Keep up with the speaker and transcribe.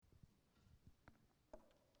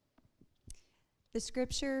The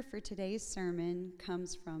scripture for today's sermon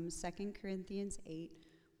comes from 2 Corinthians 8,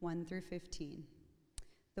 1 through 15.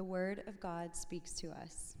 The word of God speaks to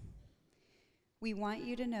us. We want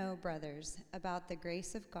you to know, brothers, about the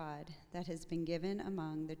grace of God that has been given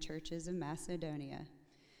among the churches of Macedonia.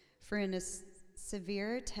 For in a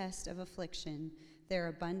severe test of affliction, their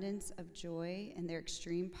abundance of joy and their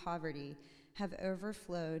extreme poverty have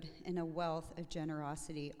overflowed in a wealth of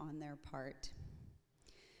generosity on their part.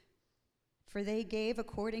 For they gave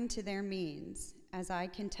according to their means, as I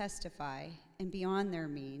can testify, and beyond their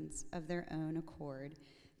means of their own accord,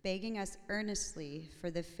 begging us earnestly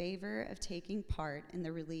for the favor of taking part in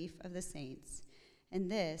the relief of the saints.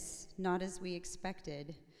 And this, not as we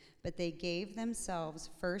expected, but they gave themselves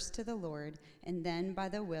first to the Lord, and then by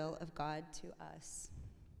the will of God to us.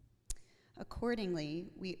 Accordingly,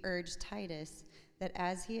 we urge Titus that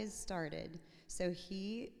as he has started, so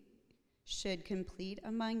he should complete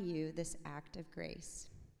among you this act of grace.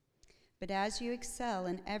 But as you excel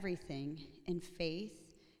in everything, in faith,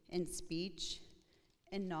 in speech,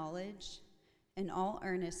 in knowledge, in all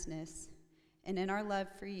earnestness, and in our love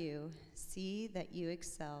for you, see that you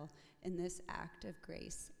excel in this act of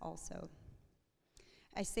grace also.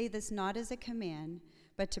 I say this not as a command,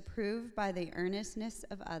 but to prove by the earnestness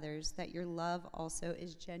of others that your love also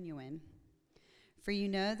is genuine. For you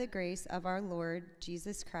know the grace of our Lord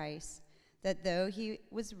Jesus Christ, that though he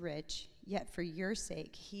was rich, yet for your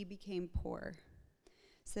sake he became poor,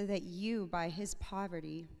 so that you by his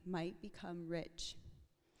poverty might become rich.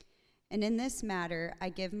 And in this matter I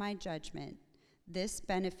give my judgment. This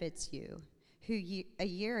benefits you, who a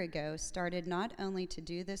year ago started not only to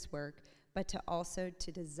do this work, but to also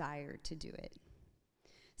to desire to do it.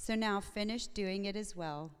 So now finish doing it as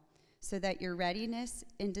well, so that your readiness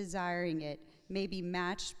in desiring it may be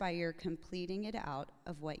matched by your completing it out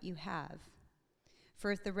of what you have.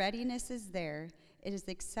 For if the readiness is there, it is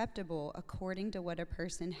acceptable according to what a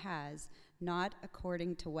person has, not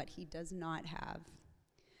according to what he does not have.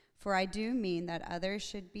 For I do mean that others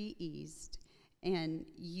should be eased, and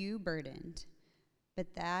you burdened,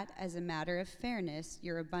 but that as a matter of fairness,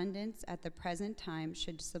 your abundance at the present time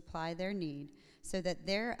should supply their need, so that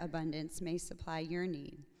their abundance may supply your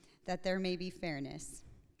need, that there may be fairness.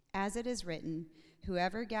 As it is written,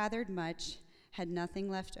 whoever gathered much had nothing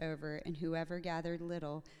left over, and whoever gathered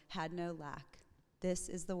little had no lack. This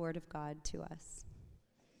is the word of God to us.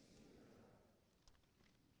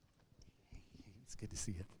 It's good to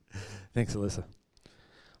see you. Thanks, Alyssa.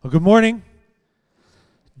 Well, good morning.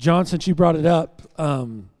 John, since you brought it up,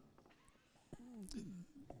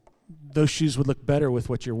 those shoes would look better with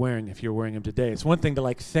what you're wearing if you're wearing them today. It's one thing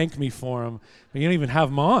to thank me for them, but you don't even have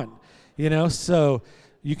them on, so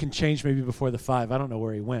you can change maybe before the 5. I don't know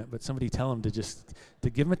where he went, but somebody tell him to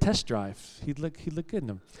give him a test drive. He'd look good in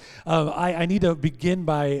them. I need to begin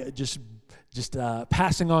by just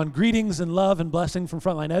passing on greetings and love and blessing from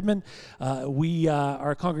Frontline Edmond.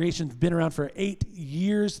 Our congregation's been around for 8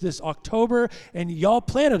 years this October, and y'all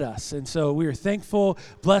planted us, and so we are thankful,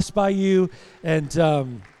 blessed by you, and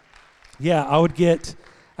I would get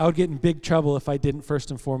in big trouble if I didn't first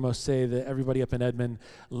and foremost say that everybody up in Edmond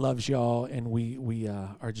loves y'all, and we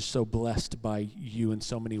are just so blessed by you in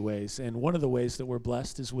so many ways. And one of the ways that we're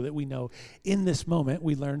blessed is that we know in this moment,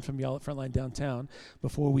 we learned from y'all at Frontline Downtown,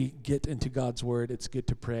 before we get into God's Word, it's good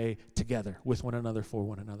to pray together with one another for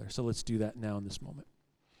one another. So let's do that now in this moment.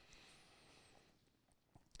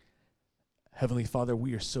 Heavenly Father,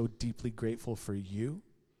 we are so deeply grateful for you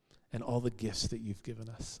and all the gifts that you've given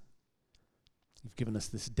us. You've given us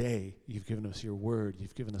this day. You've given us your word.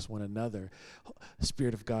 You've given us one another.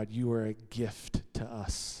 Spirit of God, you are a gift to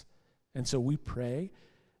us. And so we pray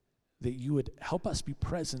that you would help us be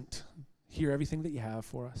present, hear everything that you have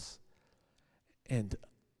for us. And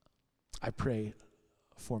I pray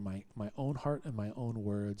for my own heart and my own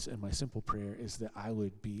words, and my simple prayer is that I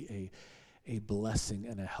would be a blessing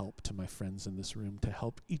and a help to my friends in this room, to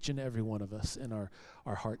help each and every one of us in our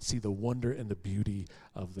hearts see the wonder and the beauty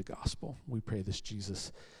of the gospel. We pray this,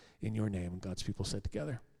 Jesus, in your name. And God's people said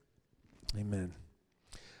together, amen.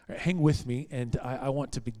 All right, hang with me, and I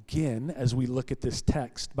want to begin as we look at this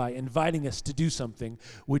text by inviting us to do something,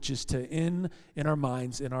 which is to, in our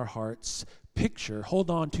minds, in our hearts, hold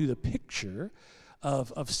on to the picture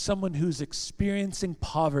of someone who's experiencing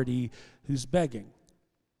poverty, who's begging.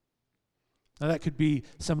 Now, that could be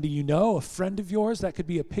somebody you know, a friend of yours. That could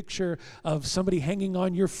be a picture of somebody hanging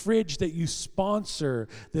on your fridge that you sponsor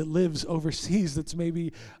that lives overseas, that's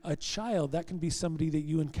maybe a child. That can be somebody that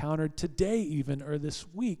you encountered today even, or this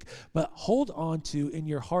week. But hold on to, in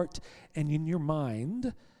your heart and in your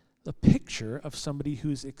mind, a picture of somebody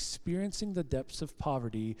who's experiencing the depths of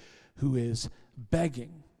poverty, who is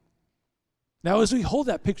begging. Now, as we hold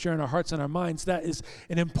that picture in our hearts and our minds, that is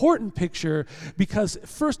an important picture because,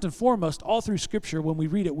 first and foremost, all through Scripture, when we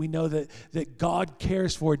read it, we know that God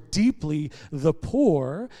cares for deeply the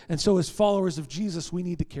poor. And so as followers of Jesus, we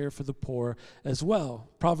need to care for the poor as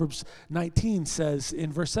well. Proverbs 19 says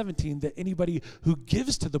in verse 17 that anybody who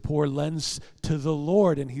gives to the poor lends to the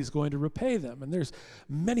Lord, and he's going to repay them. And there's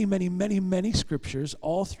many, many, many, many Scriptures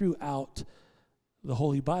all throughout the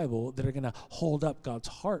Holy Bible that are going to hold up God's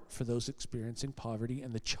heart for those experiencing poverty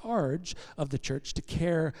and the charge of the church to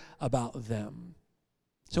care about them.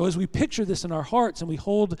 So as we picture this in our hearts and we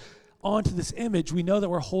hold on to this image, we know that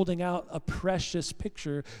we're holding out a precious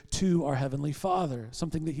picture to our Heavenly Father,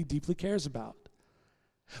 something that He deeply cares about.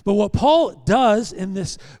 But what Paul does in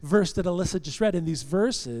this verse that Alyssa just read, in these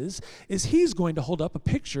verses, is he's going to hold up a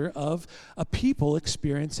picture of a people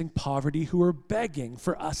experiencing poverty who are begging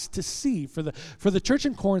for us to see, for the church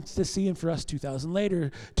in Corinth to see, and for us 2,000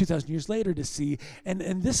 years later to see.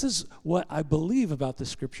 And this is what I believe about the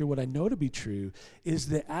Scripture, what I know to be true, is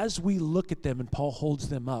that as we look at them and Paul holds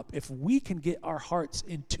them up, if we can get our hearts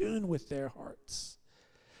in tune with their hearts,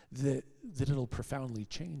 that it'll profoundly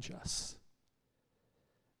change us.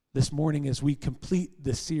 This morning, as we complete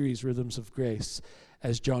this series, Rhythms of Grace,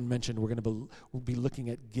 as John mentioned, we'll be looking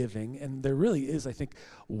at giving. And there really is, I think,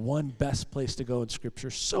 one best place to go in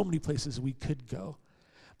Scripture. So many places we could go.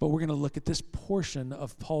 But we're going to look at this portion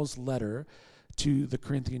of Paul's letter to the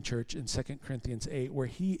Corinthian church in 2 Corinthians 8, where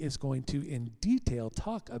he is going to, in detail,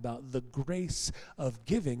 talk about the grace of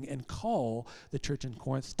giving and call the church in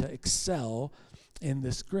Corinth to excel in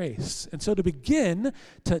this grace. And so to begin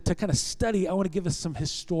to kind of study, I want to give us some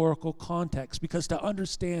historical context, because to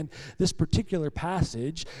understand this particular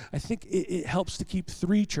passage, I think it helps to keep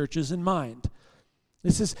three churches in mind.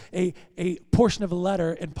 This is a portion of a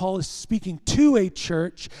letter, and Paul is speaking to a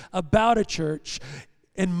church, about a church,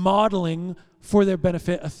 and modeling for their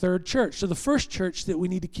benefit a third church. So the first church that we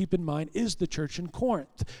need to keep in mind is the church in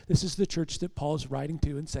Corinth. This is the church that Paul is writing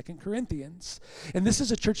to in 2 Corinthians. And this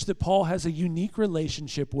is a church that Paul has a unique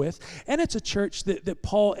relationship with, and it's a church that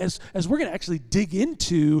Paul, as we're going to actually dig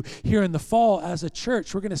into here in the fall as a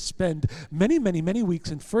church, we're going to spend many, many, many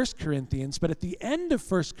weeks in 1 Corinthians, but at the end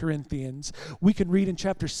of 1 Corinthians, we can read in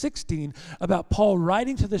chapter 16 about Paul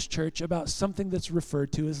writing to this church about something that's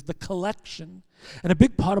referred to as the collection. And a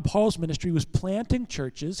big part of Paul's ministry was planting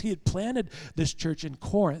churches. He had planted this church in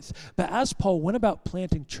Corinth. But as Paul went about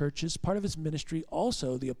planting churches, part of his ministry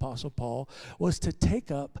also, the Apostle Paul, was to take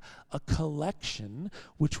up a collection,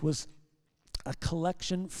 which was a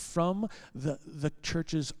collection from the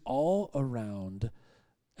churches all around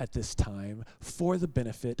at this time for the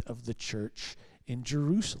benefit of the church in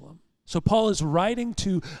Jerusalem. So Paul is writing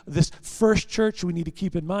to this first church we need to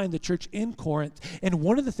keep in mind, the church in Corinth. And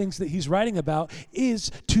one of the things that he's writing about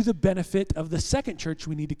is to the benefit of the second church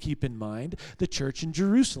we need to keep in mind, the church in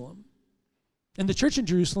Jerusalem. And the church in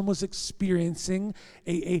Jerusalem was experiencing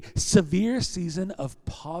a severe season of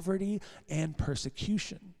poverty and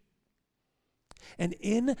persecution. And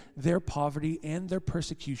in their poverty and their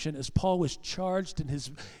persecution, as Paul was charged in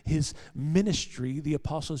his ministry, the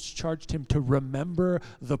apostles charged him to remember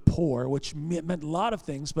the poor, which meant a lot of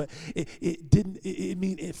things, but it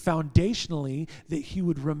mean foundationally that he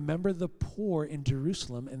would remember the poor in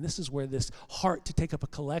Jerusalem. And this is where this heart to take up a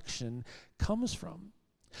collection comes from.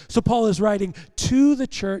 So Paul is writing to the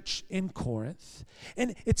church in Corinth,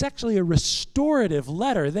 and it's actually a restorative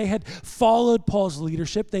letter. They had followed Paul's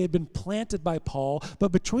leadership. They had been planted by Paul,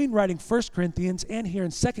 but between writing 1 Corinthians and here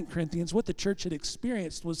in 2 Corinthians, what the church had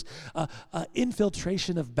experienced was an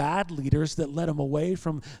infiltration of bad leaders that led them away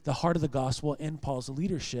from the heart of the gospel and Paul's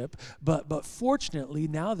leadership. But fortunately,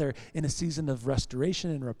 now they're in a season of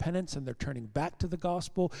restoration and repentance, and they're turning back to the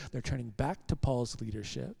gospel. They're turning back to Paul's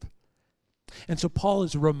leadership. And so Paul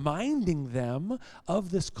is reminding them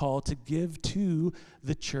of this call to give to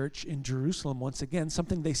the church in Jerusalem once again,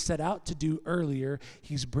 something they set out to do earlier.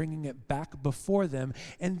 He's bringing it back before them.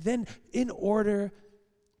 And then in order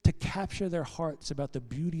to capture their hearts about the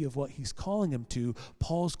beauty of what he's calling them to,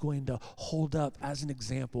 Paul's going to hold up as an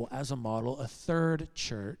example, as a model, a third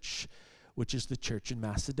church, which is the church in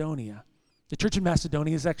Macedonia. The church in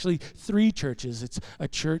Macedonia is actually three churches. It's a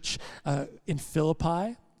church in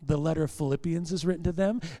Philippi, The letter of Philippians is written to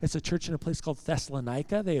them. It's a church in a place called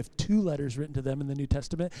Thessalonica. They have 2 letters written to them in the New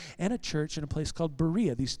Testament, and a church in a place called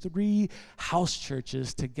Berea. These 3 house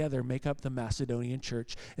churches together make up the Macedonian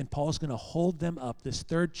church, and Paul's going to hold them up, this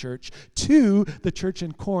 3rd church, to the church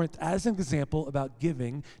in Corinth as an example about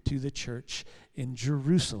giving to the church in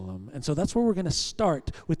Jerusalem. And so that's where we're going to start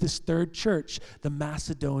with this 3rd church, the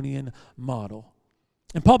Macedonian model.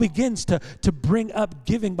 And Paul begins to bring up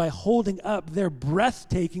giving by holding up their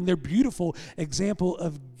breathtaking, their beautiful example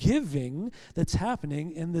of giving that's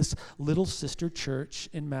happening in this little sister church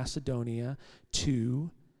in Macedonia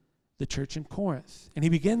to the church in Corinth. And he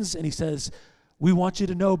begins and he says, "We want you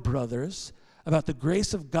to know, brothers, about the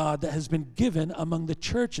grace of God that has been given among the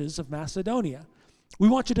churches of Macedonia. We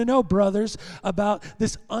want you to know, brothers, about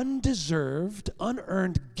this undeserved,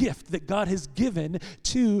 unearned gift that God has given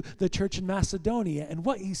to the church in Macedonia." And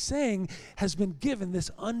what he's saying has been given, this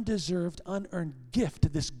undeserved, unearned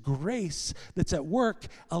gift, this grace that's at work,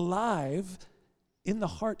 alive in the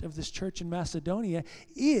heart of this church in Macedonia,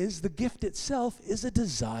 is the gift itself is a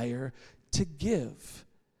desire to give.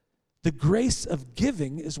 The grace of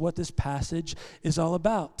giving is what this passage is all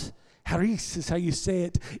about. Charis is how you say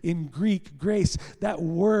it in Greek, grace. That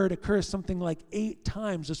word occurs something like 8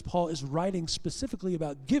 times as Paul is writing specifically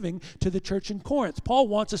about giving to the church in Corinth. Paul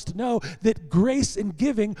wants us to know that grace and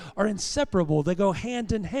giving are inseparable. They go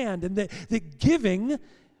hand in hand, and that giving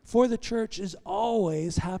for the church is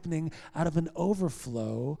always happening out of an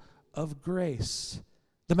overflow of grace.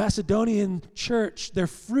 The Macedonian church, their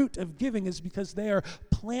fruit of giving is because they are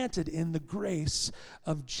planted in the grace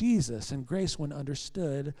of Jesus, and grace, when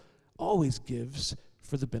understood, always gives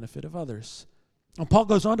for the benefit of others. And Paul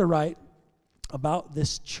goes on to write about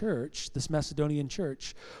this church, this Macedonian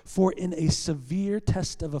church, "For in a severe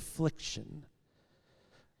test of affliction,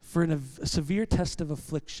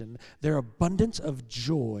 their abundance of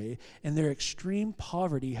joy and their extreme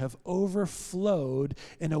poverty have overflowed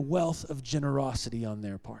in a wealth of generosity on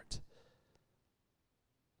their part."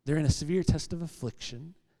 They're in a severe test of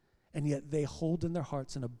affliction, and yet they hold in their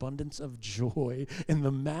hearts an abundance of joy. And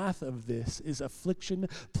the math of this is affliction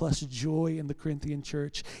plus joy in the Corinthian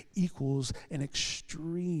church equals an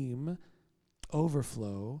extreme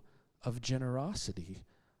overflow of generosity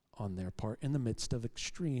on their part in the midst of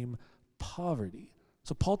extreme poverty.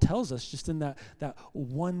 So Paul tells us just in that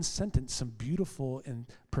one sentence some beautiful and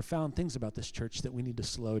profound things about this church that we need to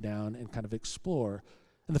slow down and kind of explore.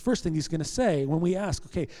 And the first thing he's going to say when we ask,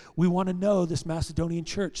 okay, we want to know this Macedonian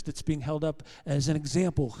church that's being held up as an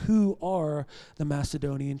example. Who are the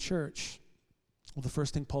Macedonian church? Well, the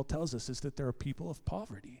first thing Paul tells us is that there are people of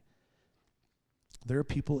poverty. There are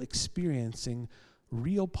people experiencing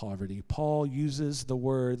real poverty. Paul uses the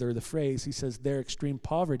word or the phrase, he says their extreme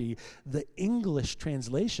poverty. The English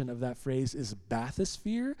translation of that phrase is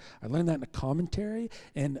bathysphere. I learned that in a commentary,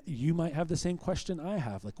 and you might have the same question I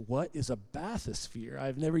have. Like, what is a bathysphere?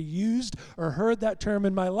 I've never used or heard that term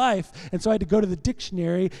in my life, and so I had to go to the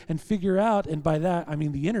dictionary and figure out, and by that I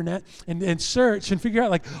mean the internet, and search and figure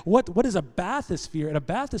out like what is a bathysphere. And a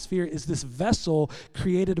bathysphere is this vessel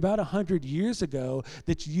created about 100 years ago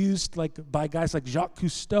that's used like by guys like Jacques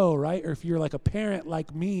Cousteau, right? Or if you're like a parent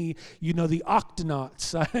like me, you know the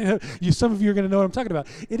octonauts. Some of you are going to know what I'm talking about.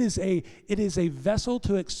 It is a vessel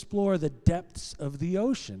to explore the depths of the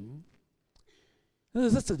ocean.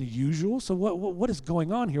 That's unusual. So what is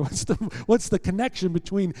going on here? What's the connection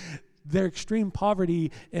between their extreme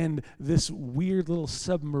poverty and this weird little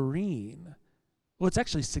submarine? Well, it's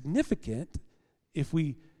actually significant if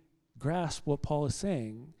we grasp what Paul is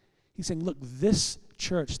saying. He's saying, look, this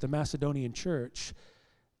church, the Macedonian church,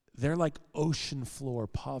 they're like ocean floor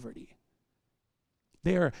poverty.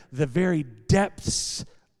 They are the very depths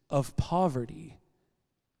of poverty.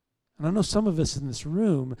 And I know some of us in this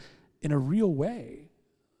room, in a real way,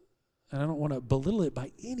 and I don't want to belittle it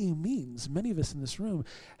by any means, many of us in this room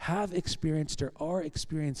have experienced or are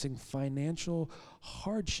experiencing financial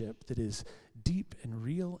hardship that is deep and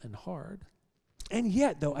real and hard. And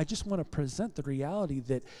yet, though, I just want to present the reality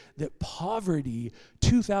that poverty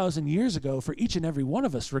 2,000 years ago for each and every one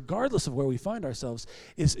of us, regardless of where we find ourselves,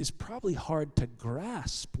 is probably hard to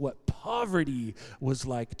grasp what poverty was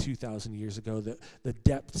like 2,000 years ago, the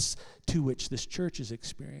depths to which this church is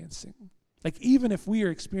experiencing. Like, even if we are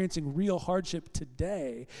experiencing real hardship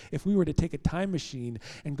today, if we were to take a time machine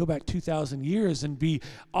and go back 2,000 years and be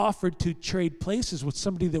offered to trade places with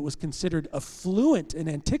somebody that was considered affluent in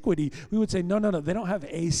antiquity, we would say, no, they don't have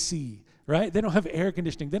AC, right? They don't have air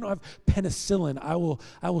conditioning. They don't have penicillin. I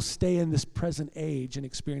will stay in this present age and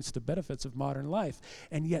experience the benefits of modern life.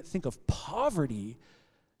 And yet think of poverty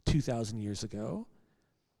 2,000 years ago.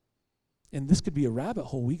 And this could be a rabbit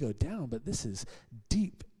hole we go down, but this is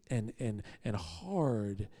deep and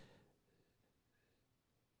hard.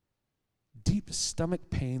 Deep stomach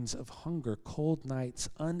pains of hunger, cold nights,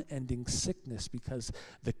 unending sickness because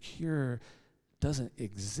the cure doesn't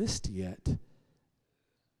exist yet.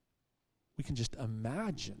 We can just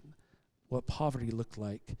imagine what poverty looked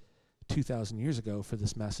like 2,000 years ago for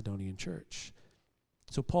this Macedonian church.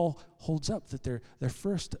 So Paul holds up that their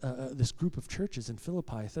first, this group of churches in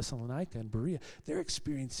Philippi, Thessalonica, and Berea, they're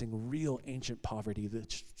experiencing real ancient poverty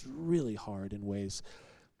that's really hard in ways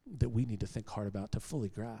that we need to think hard about to fully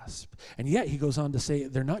grasp. And yet he goes on to say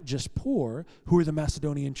they're not just poor. Who are the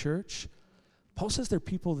Macedonian church? Paul says they're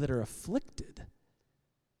people that are afflicted.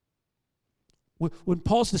 When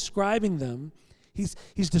Paul's describing them, he's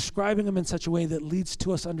describing them in such a way that leads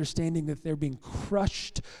to us understanding that they're being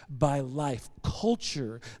crushed by life,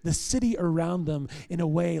 culture, the city around them in a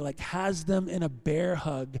way like has them in a bear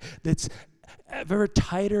hug that's ever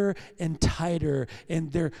tighter and tighter,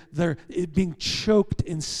 and they're being choked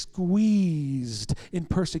and squeezed in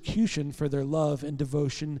persecution for their love and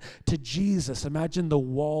devotion to Jesus. Imagine the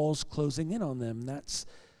walls closing in on them. That's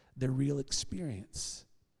their real experience.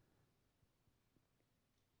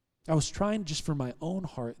 I was trying just for my own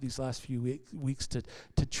heart these last few weeks to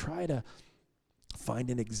try to find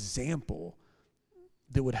an example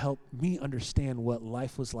that would help me understand what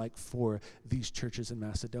life was like for these churches in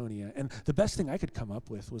Macedonia. And the best thing I could come up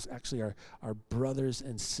with was actually our brothers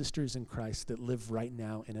and sisters in Christ that live right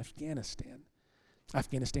now in Afghanistan.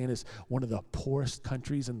 Afghanistan is one of the poorest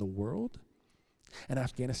countries in the world, and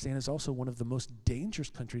Afghanistan is also one of the most dangerous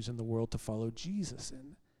countries in the world to follow Jesus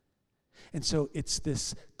in. And so it's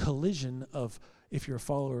this collision of, if you're a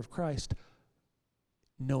follower of Christ,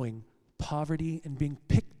 knowing poverty and being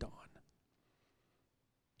picked on.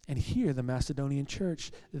 And here, the Macedonian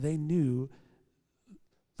church, they knew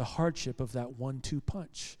the hardship of that 1-2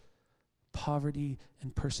 punch, poverty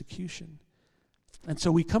and persecution. And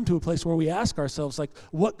so we come to a place where we ask ourselves, like,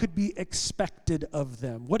 what could be expected of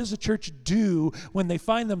them? What does a church do when they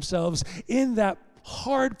find themselves in that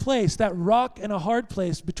hard place, that rock and a hard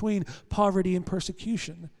place between poverty and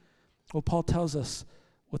persecution? Well, Paul tells us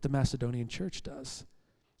what the Macedonian church does.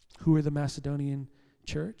 Who are the Macedonian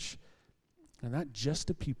church? They're not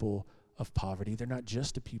just a people of poverty. They're not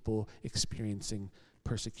just a people experiencing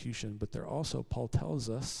persecution, but they're also, Paul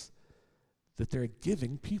tells us, that they're a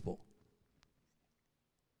giving people.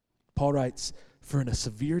 Paul writes, for in a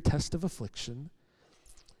severe test of affliction,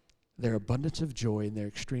 their abundance of joy and their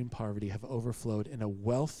extreme poverty have overflowed in a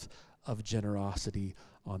wealth of generosity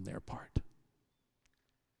on their part.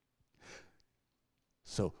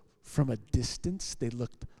 So from a distance, they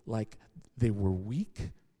looked like they were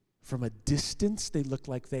weak. From a distance, they looked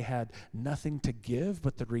like they had nothing to give,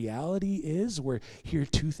 but the reality is we're here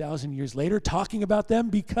 2,000 years later talking about them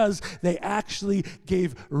because they actually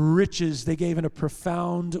gave riches. They gave in a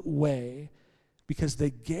profound way because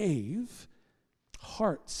they gave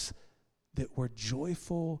hearts that were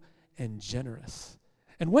joyful and generous.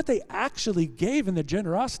 And what they actually gave in their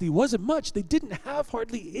generosity wasn't much. They didn't have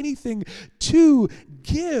hardly anything to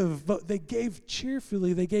give, but they gave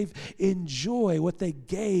cheerfully. They gave in joy. What they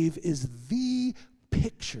gave is the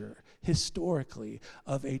picture, historically,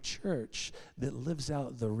 of a church that lives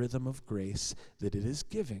out the rhythm of grace that it is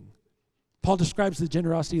giving. Paul describes the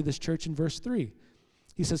generosity of this church in verse 3.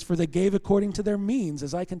 He says, for they gave according to their means,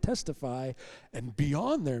 as I can testify, and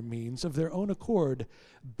beyond their means of their own accord,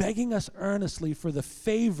 begging us earnestly for the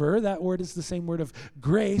favor, that word is the same word of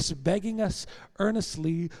grace, begging us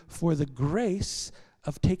earnestly for the grace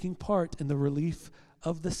of taking part in the relief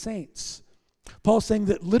of the saints. Paul's saying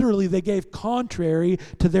that literally they gave contrary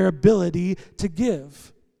to their ability to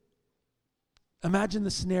give. Imagine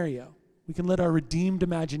the scenario. We can let our redeemed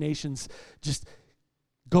imaginations just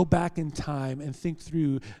go back in time and think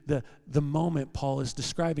through the moment Paul is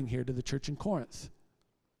describing here to the church in Corinth.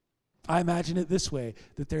 I imagine it this way,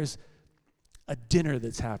 that there's a dinner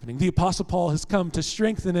that's happening. The Apostle Paul has come to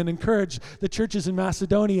strengthen and encourage the churches in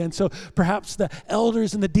Macedonia, and so perhaps the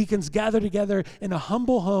elders and the deacons gather together in a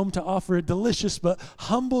humble home to offer a delicious but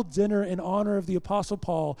humble dinner in honor of the Apostle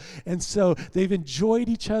Paul. And so they've enjoyed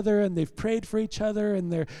each other and they've prayed for each other,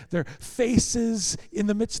 and their faces in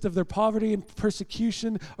the midst of their poverty and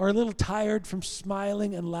persecution are a little tired from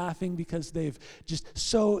smiling and laughing because they've just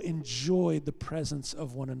so enjoyed the presence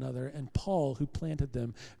of one another, and Paul, who planted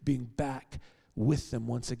them, being back with them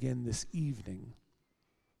once again this evening.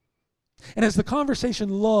 And as the conversation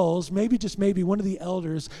lulls, maybe, just maybe, one of the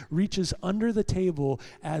elders reaches under the table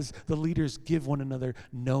as the leaders give one another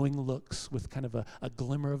knowing looks with kind of a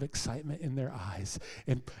glimmer of excitement in their eyes.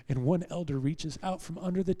 And one elder reaches out from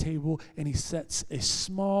under the table and he sets a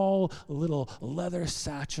small little leather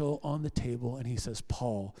satchel on the table and he says,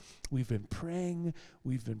 Paul, we've been praying,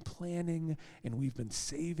 we've been planning, and we've been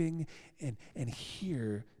saving. And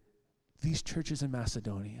here, these churches in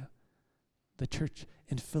Macedonia, the church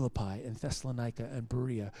in Philippi and Thessalonica and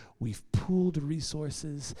Berea, we've pooled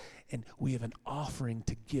resources and we have an offering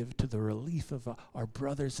to give to the relief of our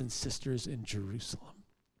brothers and sisters in Jerusalem.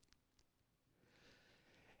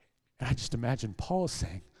 And I just imagine Paul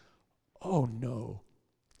saying, oh no,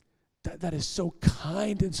 that is so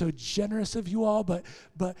kind and so generous of you all, but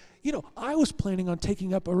I was planning on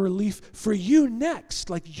taking up a relief for you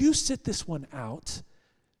next. Like, you sit this one out.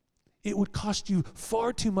 It would cost you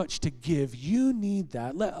far too much to give. You need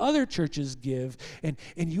that. Let other churches give, and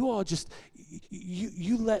you all just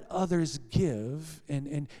you let others give,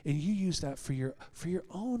 and you use that for your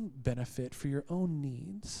own benefit, for your own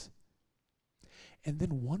needs. And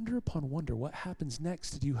then wonder upon wonder, what happens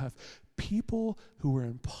next? You have people who are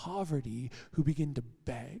in poverty who begin to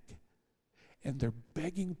beg, and they're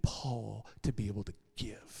begging Paul to be able to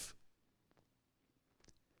give.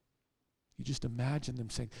 You just imagine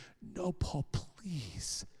them saying, no, Paul,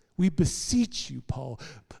 please, we beseech you, Paul,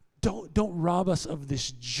 don't rob us of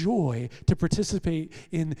this joy to participate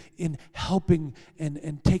in helping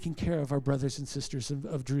and taking care of our brothers and sisters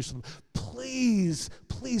of Jerusalem. Please,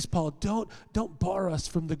 Paul, don't bar us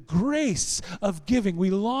from the grace of giving.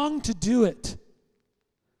 We long to do it.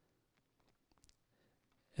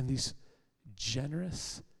 And these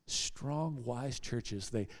generous, strong, wise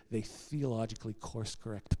churches, they theologically course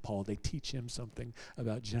correct Paul. They teach him something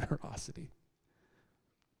about generosity.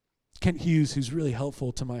 Kent Hughes, who's really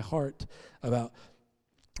helpful to my heart about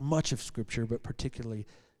much of Scripture, but particularly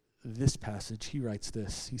this passage, he writes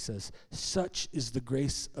this. He says, such is the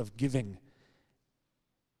grace of giving.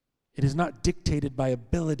 It is not dictated by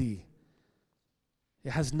ability.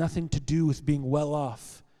 It has nothing to do with being well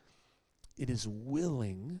off. It is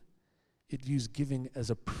willing. It views giving as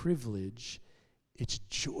a privilege. It's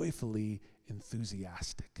joyfully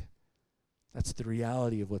enthusiastic. That's the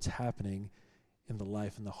reality of what's happening in the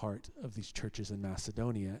life and the heart of these churches in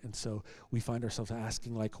Macedonia. And so we find ourselves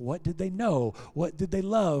asking, like, what did they know? What did they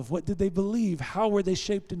love? What did they believe? How were they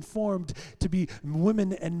shaped and formed to be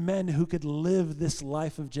women and men who could live this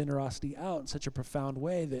life of generosity out in such a profound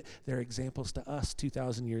way that they're examples to us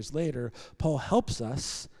 2,000 years later? Paul helps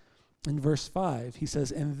us. In verse 5, he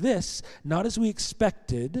says, and this, not as we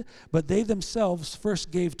expected, but they themselves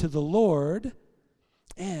first gave to the Lord,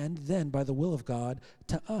 and then, by the will of God,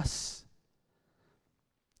 to us.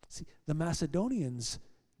 See, the Macedonians'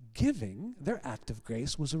 giving, their act of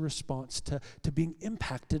grace, was a response to being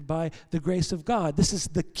impacted by the grace of God. This is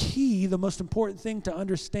the key, the most important thing to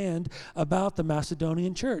understand about the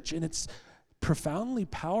Macedonian church. And it's profoundly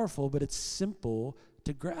powerful, but it's simple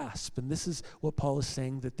to grasp. And this is what Paul is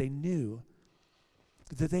saying that they knew,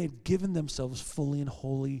 that they had given themselves fully and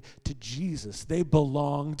wholly to Jesus. They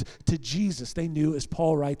belonged to Jesus. They knew, as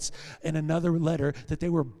Paul writes in another letter, that they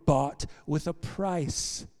were bought with a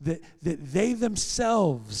price, that they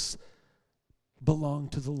themselves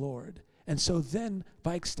belonged to the Lord. And so then,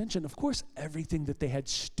 by extension, of course, everything that they had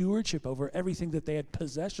stewardship over, everything that they had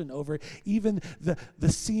possession over, even the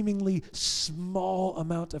seemingly small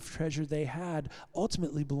amount of treasure they had,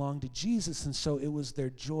 ultimately belonged to Jesus. And so it was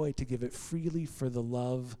their joy to give it freely for the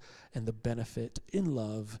love and the benefit, in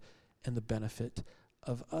love and the benefit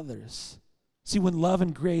of others. See, when love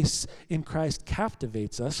and grace in Christ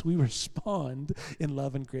captivates us, we respond in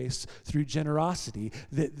love and grace through generosity,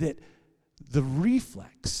 that the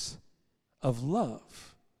reflex of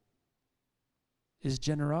love is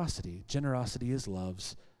generosity. Generosity is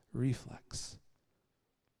love's reflex.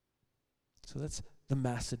 So that's the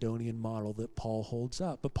Macedonian model that Paul holds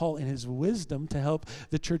up. But Paul, in his wisdom to help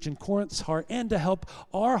the church in Corinth's heart and to help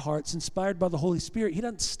our hearts inspired by the Holy Spirit, he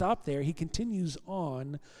doesn't stop there. He continues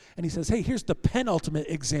on and he says, hey, here's the penultimate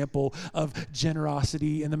example of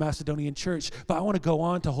generosity in the Macedonian church. But I want to go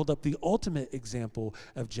on to hold up the ultimate example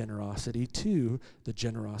of generosity, to the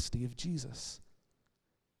generosity of Jesus.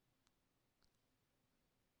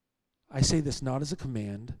 I say this not as a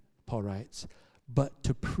command, Paul writes, but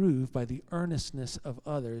to prove by the earnestness of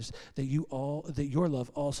others that your love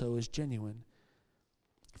also is genuine.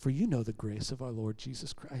 For you know the grace of our Lord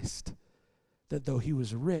Jesus Christ, that though he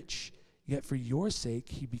was rich, yet for your sake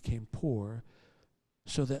he became poor,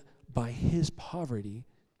 so that by his poverty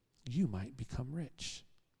you might become rich.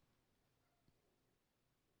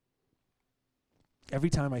 Every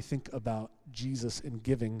time I think about Jesus and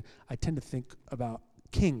giving, I tend to think about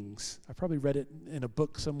kings. I probably read it in a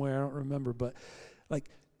book somewhere, I don't remember, but like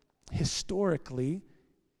historically,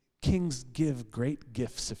 kings give great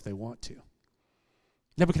gifts if they want to.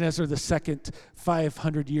 Nebuchadnezzar II,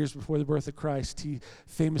 500 years before the birth of Christ, he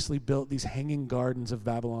famously built these hanging gardens of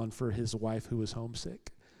Babylon for his wife who was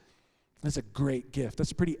homesick. That's a great gift.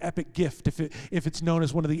 That's a pretty epic gift if it's known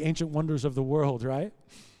as one of the ancient wonders of the world, right?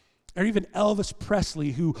 Or even Elvis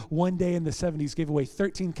Presley, who one day in the 70s gave away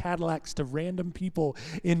 13 Cadillacs to random people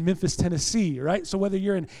in Memphis, Tennessee, right? So whether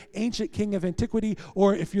you're an ancient king of antiquity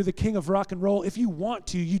or if you're the king of rock and roll, if you want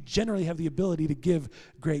to, you generally have the ability to give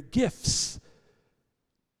great gifts.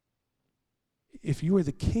 If you are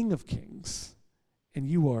the King of Kings and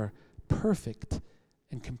you are perfect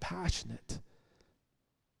and compassionate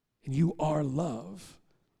and you are love,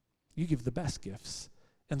 you give the best gifts.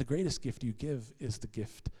 And the greatest gift you give is the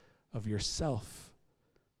gift of yourself.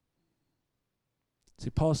 See,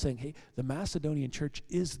 Paul is saying, hey, the Macedonian church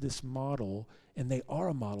is this model, and they are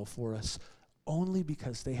a model for us only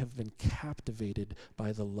because they have been captivated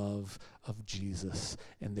by the love of Jesus,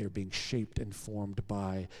 and they're being shaped and formed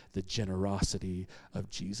by the generosity of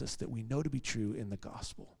Jesus that we know to be true in the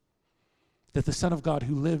gospel. That the Son of God,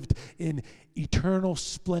 who lived in eternal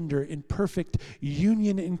splendor, in perfect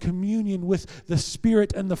union and communion with the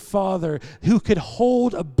Spirit and the Father, who could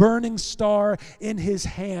hold a burning star in his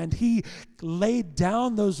hand, he laid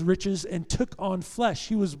down those riches and took on flesh.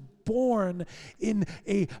 He was born in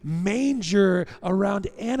a manger around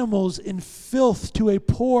animals in filth to a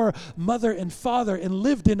poor mother and father, and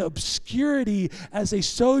lived in obscurity as a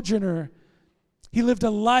sojourner. He lived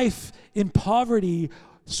a life in poverty,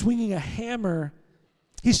 swinging a hammer.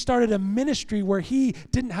 He started a ministry where he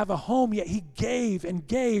didn't have a home, yet he gave and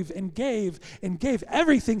gave and gave and gave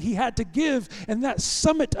everything he had to give. And that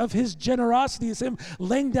summit of his generosity is him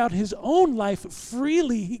laying down his own life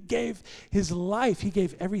freely. He gave his life. He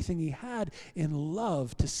gave everything he had in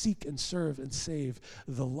love to seek and serve and save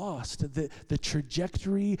the lost. The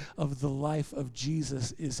trajectory of the life of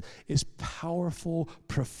Jesus is powerful,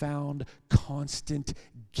 profound, constant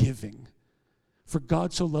giving. For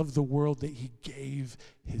God so loved the world that he gave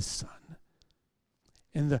his Son.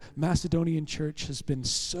 And the Macedonian church has been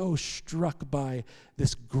so struck by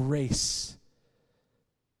this grace,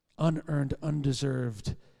 unearned,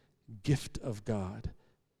 undeserved gift of God,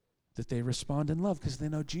 that they respond in love because they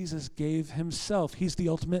know Jesus gave himself. He's the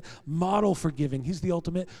ultimate model for giving. He's the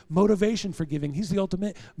ultimate motivation for giving. He's the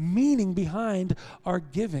ultimate meaning behind our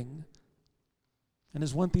giving. And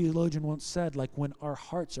as one theologian once said, like when our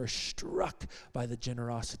hearts are struck by the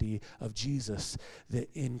generosity of Jesus, that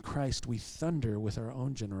in Christ we thunder with our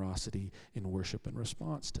own generosity in worship and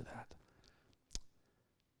response to that.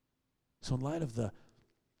 So in light of the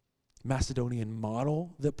Macedonian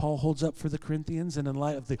model that Paul holds up for the Corinthians, and in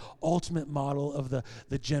light of the ultimate model of the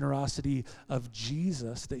generosity of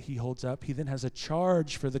Jesus that he holds up, he then has a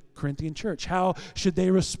charge for the Corinthian church. How should they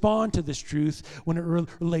respond to this truth when it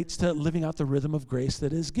relates to living out the rhythm of grace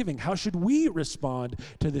that is giving? How should we respond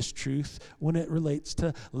to this truth when it relates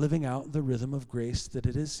to living out the rhythm of grace that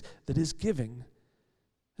is giving?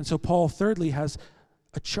 And so Paul thirdly has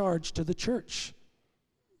a charge to the church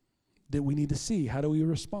that we need to see. How do we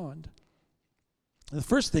respond? The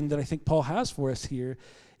first thing that I think Paul has for us here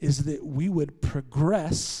is that we would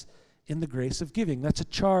progress in the grace of giving. That's a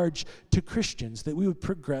charge to Christians, that we would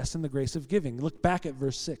progress in the grace of giving. Look back at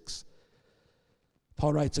verse 6.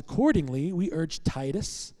 Paul writes, accordingly, we urge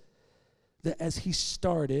Titus that as he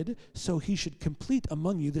started, so he should complete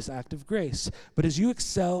among you this act of grace. But as you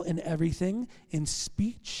excel in everything, in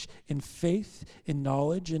speech, in faith, in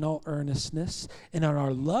knowledge, in all earnestness, and in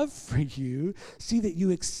our love for you, see that you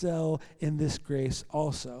excel in this grace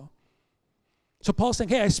also. So Paul's saying,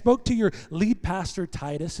 hey, I spoke to your lead pastor,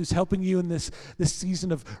 Titus, who's helping you in this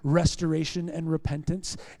season of restoration and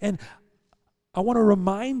repentance. And I want to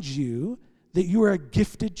remind you that you are a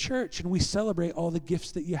gifted church, and we celebrate all the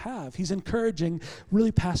gifts that you have. He's encouraging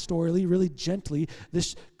really pastorally, really gently,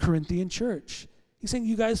 this Corinthian church. He's saying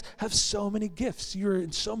you guys have so many gifts. You're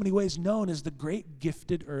in so many ways known as the great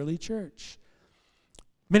gifted early church.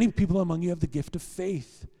 Many people among you have the gift of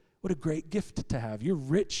faith. What a great gift to have. You're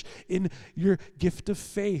rich in your gift of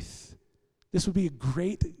faith. This would be a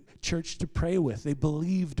great church to pray with. They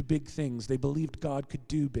believed big things. They believed God could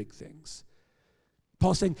do big things.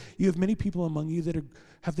 Paul's saying you have many people among you that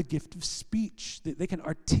have the gift of speech, that they can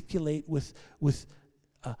articulate with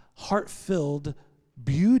heart-filled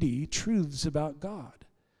beauty truths about God.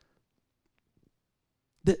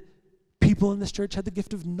 That people in this church had the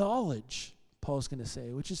gift of knowledge. Paul's going to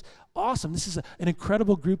say, which is awesome. This is an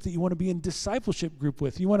incredible group that you want to be in discipleship group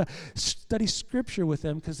with. You want to study Scripture with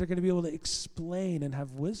them because they're going to be able to explain and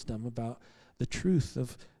have wisdom about the truth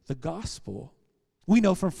of the gospel. We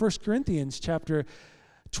know from 1 Corinthians chapter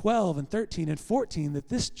 12 and 13 and 14 that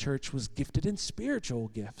this church was gifted in spiritual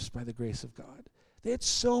gifts by the grace of God. They had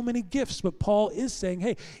so many gifts, but Paul is saying,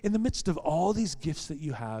 hey, in the midst of all these gifts that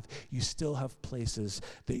you have, you still have places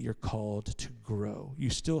that you're called to grow.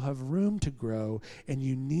 You still have room to grow, and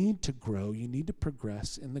you need to grow. You need to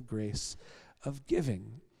progress in the grace of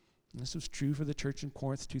giving. And this was true for the church in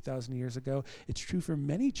Corinth 2,000 years ago. It's true for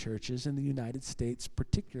many churches in the United States,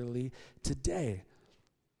 particularly today.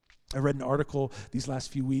 I read an article these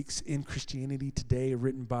last few weeks in Christianity Today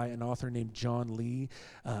written by an author named John Lee.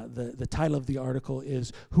 The title of the article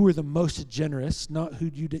is, "Who are the most generous, not who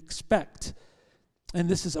you'd expect?" And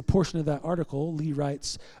this is a portion of that article. Lee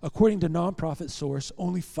writes, according to nonprofit source,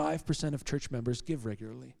 only 5% of church members give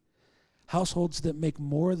regularly. Households that make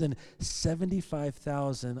more than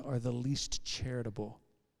 $75,000 are the least charitable.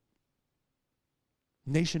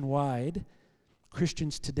 Nationwide,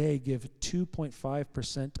 Christians today give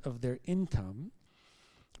 2.5% of their income.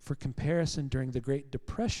 For comparison, during the Great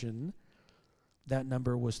Depression, that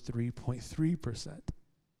number was 3.3%.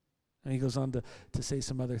 And he goes on to say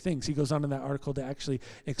some other things. He goes on in that article to actually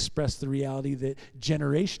express the reality that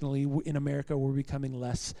generationally in America we're becoming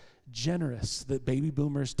less generous, that baby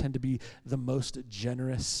boomers tend to be the most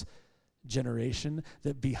generous generation,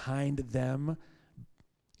 that behind them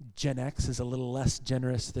Gen X is a little less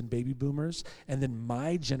generous than baby boomers, and then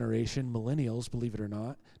my generation, millennials, believe it or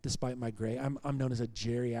not, despite my gray, I'm known as a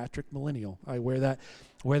geriatric millennial. I wear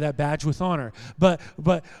that badge with honor. But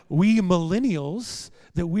we millennials,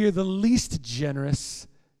 that we are the least generous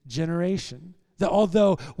generation. That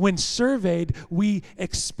although when surveyed, we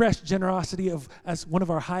express generosity as one of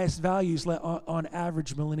our highest values, on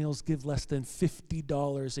average, millennials give less than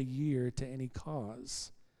 $50 a year to any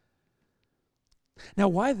cause. Now,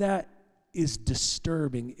 why that is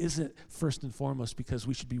disturbing isn't first and foremost because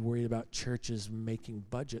we should be worried about churches making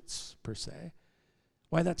budgets per se.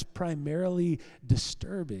 Why that's primarily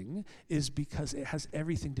disturbing is because it has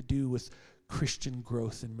everything to do with Christian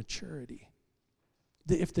growth and maturity.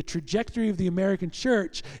 If the trajectory of the American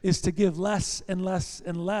church is to give less and less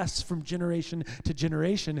and less from generation to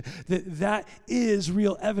generation, that is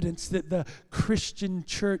real evidence that the Christian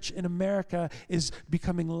church in America is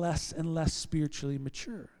becoming less and less spiritually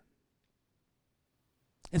mature.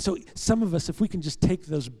 And so some of us, if we can just take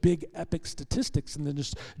those big epic statistics and then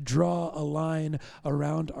just draw a line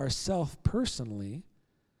around ourselves personally,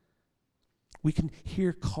 we can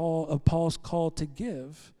hear Paul's call to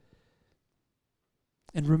give.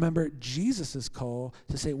 And remember Jesus' call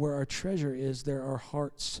to say, where our treasure is, there our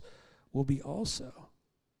hearts will be also.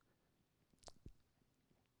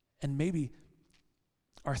 And maybe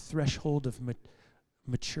our threshold of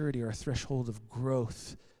maturity, our threshold of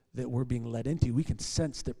growth that we're being led into, we can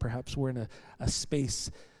sense that perhaps we're in a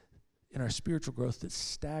space in our spiritual growth that's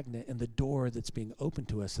stagnant, and the door that's being opened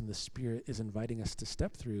to us and the Spirit is inviting us to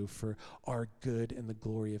step through for our good and the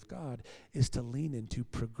glory of God is to lean into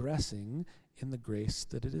progressing in the grace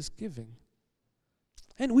that it is giving.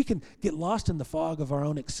 And we can get lost in the fog of our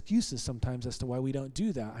own excuses sometimes as to why we don't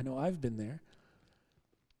do that. I know I've been there.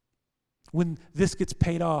 When this gets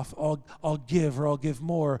paid off, I'll give or I'll give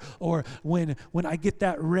more. Or when I get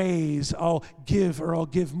that raise, I'll give or I'll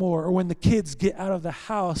give more. Or when the kids get out of the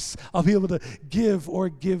house, I'll be able to give or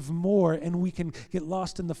give more. And we can get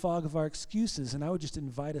lost in the fog of our excuses. And I would just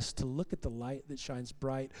invite us to look at the light that shines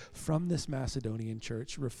bright from this Macedonian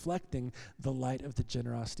church, reflecting the light of the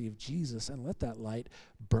generosity of Jesus, and let that light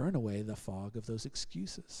burn away the fog of those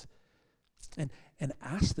excuses. And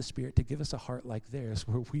ask the Spirit to give us a heart like theirs,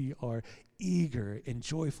 where we are eager and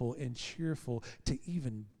joyful and cheerful to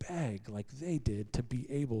even beg like they did to be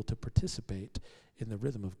able to participate in the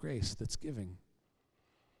rhythm of grace that's giving.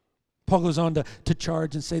 Paul goes on to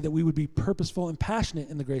charge and say that we would be purposeful and passionate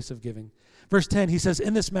in the grace of giving. Verse 10, he says,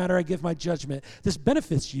 in this matter I give my judgment. This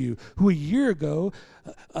benefits you, who a year ago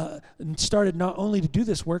started not only to do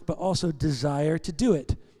this work, but also desire to do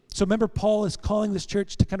it. So remember, Paul is calling this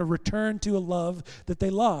church to kind of return to a love that they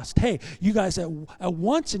lost. Hey, you guys at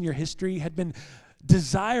once in your history had been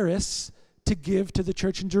desirous to give to the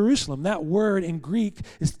church in Jerusalem. That word in Greek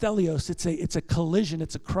is thelios. It's a collision,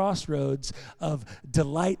 it's a crossroads of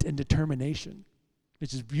delight and determination,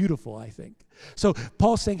 which is beautiful, I think. So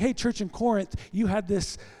Paul's saying, hey, church in Corinth, you had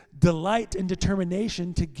this delight and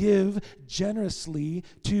determination to give generously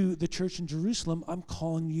to the church in Jerusalem. I'm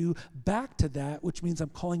calling you back to that, which means I'm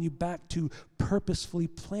calling you back to purposefully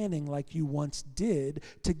planning like you once did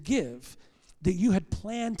to give. that you had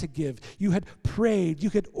planned to give. You had prayed, you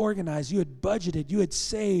had organized, you had budgeted, you had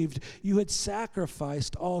saved, you had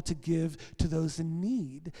sacrificed all to give to those in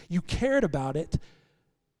need. You cared about it,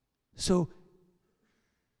 so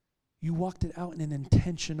you walked it out in an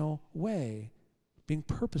intentional way, being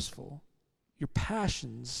purposeful. Your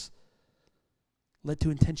passions led to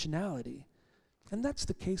intentionality. And that's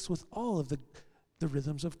the case with all of the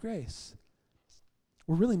rhythms of grace.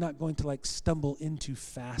 We're really not going to stumble into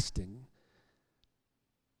fasting.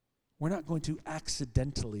 We're not going to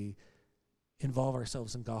accidentally involve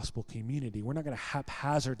ourselves in gospel community. We're not going to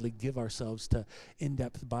haphazardly give ourselves to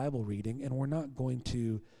in-depth Bible reading, and we're not going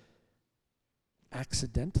to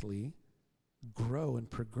accidentally grow and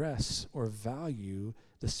progress or value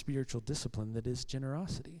the spiritual discipline that is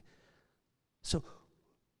generosity. So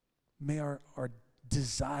may our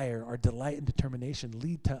desire, our delight and determination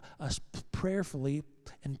lead to us prayerfully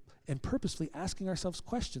and purposefully asking ourselves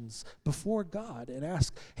questions before God and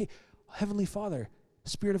ask, hey, Heavenly Father,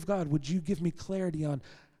 Spirit of God, would you give me clarity on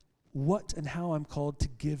what and how I'm called to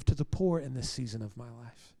give to the poor in this season of my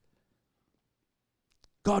life?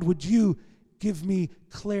 God, would you give me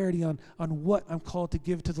clarity on what I'm called to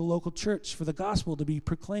give to the local church for the gospel to be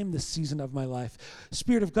proclaimed this season of my life?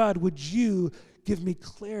 Spirit of God, would you give me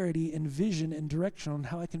clarity and vision and direction on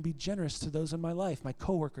how I can be generous to those in my life, my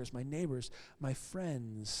coworkers, my neighbors, my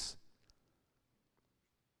friends?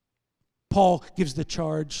 Paul gives the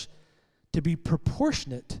charge to be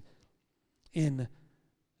proportionate in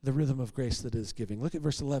the rhythm of grace that is giving. Look at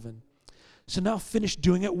verse 11. So now finish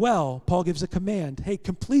doing it well. Paul gives a command. Hey,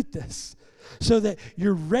 complete this so that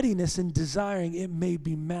your readiness in desiring it may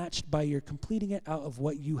be matched by your completing it out of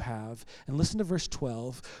what you have. And listen to verse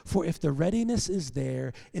 12. For if the readiness is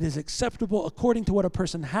there, it is acceptable according to what a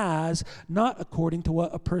person has, not according to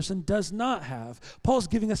what a person does not have. Paul's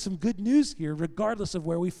giving us some good news here, regardless of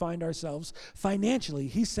where we find ourselves financially.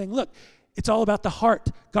 He's saying, look, it's all about the heart.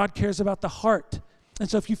 God cares about the heart. And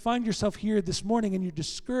so if you find yourself here this morning and you're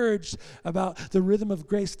discouraged about the rhythm of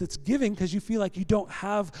grace that's giving because you feel like you don't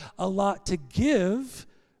have a lot to give,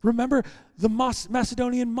 remember the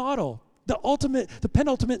Macedonian model. The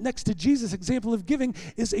penultimate next to Jesus example of giving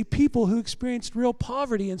is a people who experienced real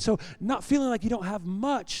poverty. And so not feeling like you don't have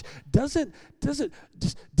much doesn't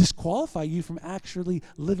disqualify you from actually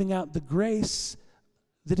living out the grace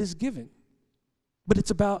that is given. But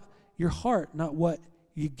it's about your heart, not what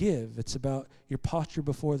you give. It's about your posture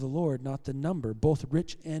before the Lord, not the number. Both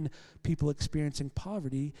rich and people experiencing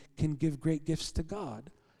poverty can give great gifts to God.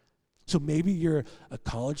 So maybe you're a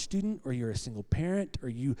college student, or you're a single parent, or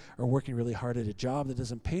you are working really hard at a job that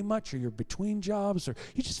doesn't pay much, or you're between jobs, or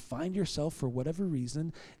you just find yourself for whatever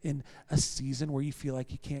reason in a season where you feel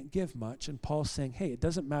like you can't give much. And Paul's saying, hey, it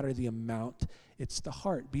doesn't matter the amount, it's the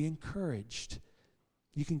heart. Be encouraged.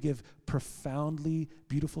 You can give profoundly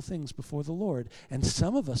beautiful things before the Lord. And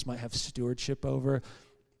some of us might have stewardship over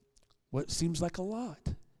what seems like a lot.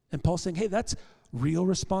 And Paul's saying, hey, that's real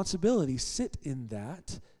responsibility. Sit in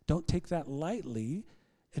that. Don't take that lightly,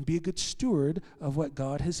 and be a good steward of what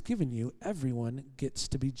God has given you. Everyone gets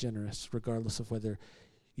to be generous, regardless of whether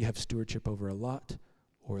you have stewardship over a lot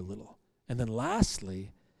or a little. And then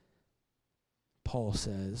lastly, Paul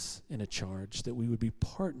says in a charge that we would be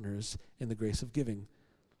partners in the grace of giving.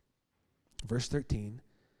 Verse 13,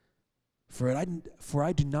 for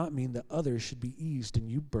I do not mean that others should be eased and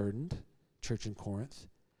you burdened, church in Corinth,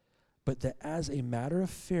 but that as a matter of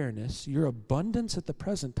fairness, your abundance at the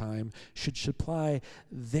present time should supply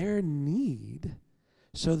their need,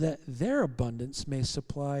 so that their abundance may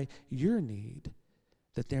supply your need,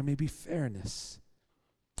 that there may be fairness.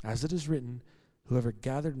 As it is written, whoever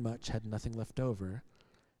gathered much had nothing left over,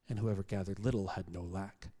 and whoever gathered little had no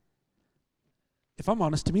lack. If I'm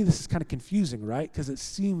honest, to me this is kind of confusing, right? Because it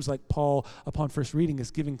seems like Paul, upon first reading,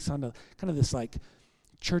 is giving kind of this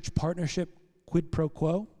church partnership quid pro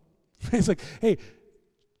quo. It's like, hey,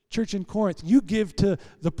 church in Corinth, you give to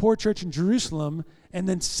the poor church in Jerusalem, and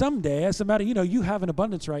then someday, as a matter, you have an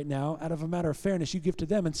abundance right now, out of a matter of fairness, you give to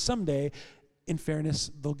them, and someday, in fairness,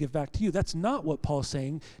 they'll give back to you. That's not what Paul's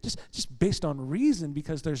saying, just based on reason,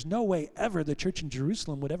 because there's no way ever the church in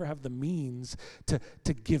Jerusalem would ever have the means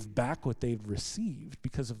to give back what they've received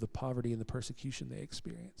because of the poverty and the persecution they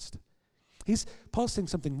experienced. Paul's saying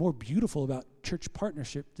something more beautiful about church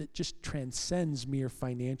partnership that just transcends mere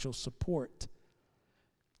financial support.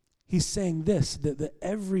 He's saying this, that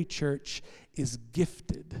every church is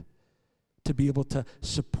gifted to be able to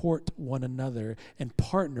support one another and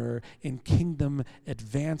partner in kingdom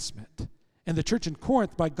advancement. And the church in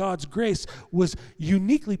Corinth, by God's grace, was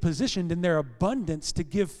uniquely positioned in their abundance to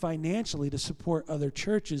give financially to support other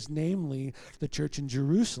churches, namely the church in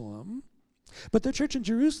Jerusalem. But the church in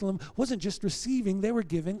Jerusalem wasn't just receiving, they were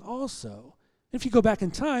giving also. If you go back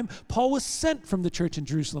in time, Paul was sent from the church in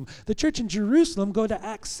Jerusalem. The church in Jerusalem, go to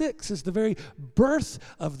Acts 6, is the very birth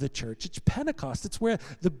of the church. It's Pentecost. It's where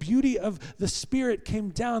the beauty of the Spirit came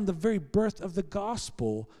down. The very birth of the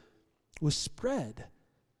gospel was spread.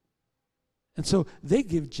 And so they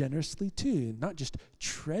give generously too, not just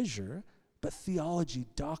treasure, but theology,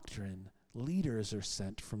 doctrine. Leaders are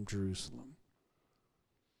sent from Jerusalem.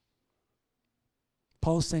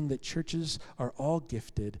 Paul is saying that churches are all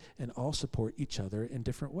gifted and all support each other in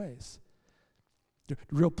different ways.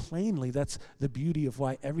 Real plainly, that's the beauty of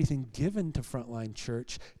why everything given to Frontline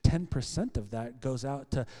Church, 10% of that goes out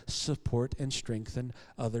to support and strengthen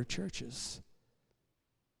other churches.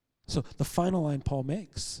 So the final line Paul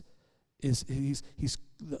makes is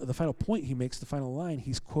the final point he makes, the final line,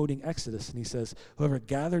 he's quoting Exodus, and he says, whoever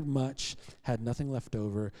gathered much had nothing left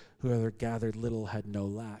over, whoever gathered little had no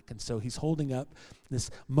lack. And so he's holding up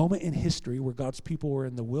this moment in history where God's people were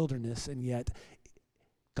in the wilderness, and yet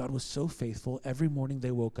God was so faithful. Every morning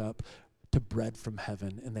they woke up to bread from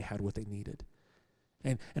heaven, and they had what they needed.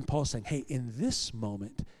 And Paul's saying, hey, in this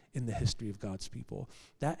moment in the history of God's people,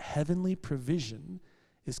 that heavenly provision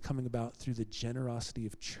is coming about through the generosity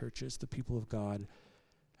of churches, the people of God,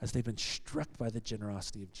 as they've been struck by the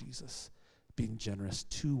generosity of Jesus, being generous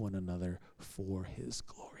to one another for his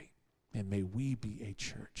glory. And may we be a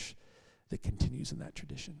church that continues in that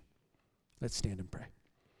tradition. Let's stand and pray.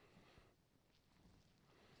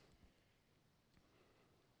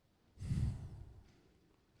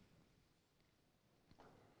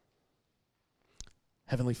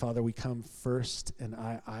 Heavenly Father, we come first, and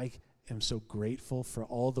I am so grateful for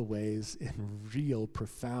all the ways, in real,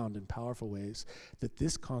 profound, and powerful ways, that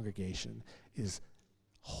this congregation is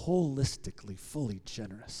holistically, fully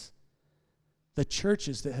generous. The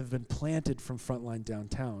churches that have been planted from Frontline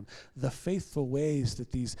downtown, the faithful ways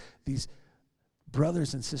that these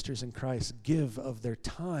brothers and sisters in Christ give of their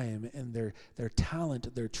time and their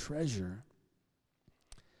talent, their treasure.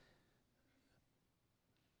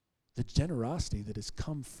 The generosity that has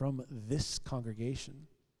come from this congregation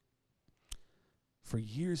for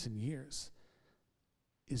years and years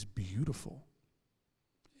is beautiful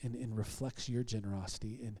and reflects your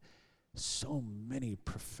generosity in so many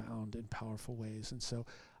profound and powerful ways. And so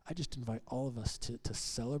I just invite all of us to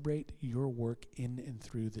celebrate your work in and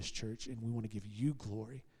through this church, and we want to give you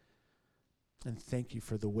glory. And thank you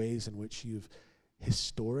for the ways in which you've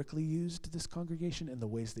historically used this congregation and the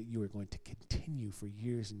ways that you are going to continue for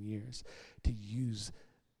years and years to use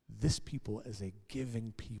this people as a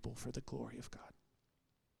giving people for the glory of God.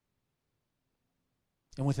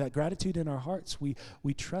 And with that gratitude in our hearts, we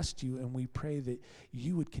trust you, and we pray that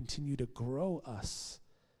you would continue to grow us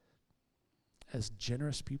as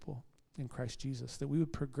generous people in Christ Jesus, that we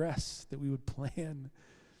would progress, that we would plan,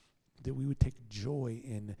 that we would take joy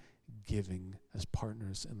in giving as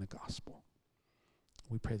partners in the gospel.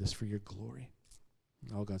 We pray this for your glory.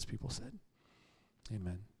 All God's people said,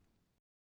 amen.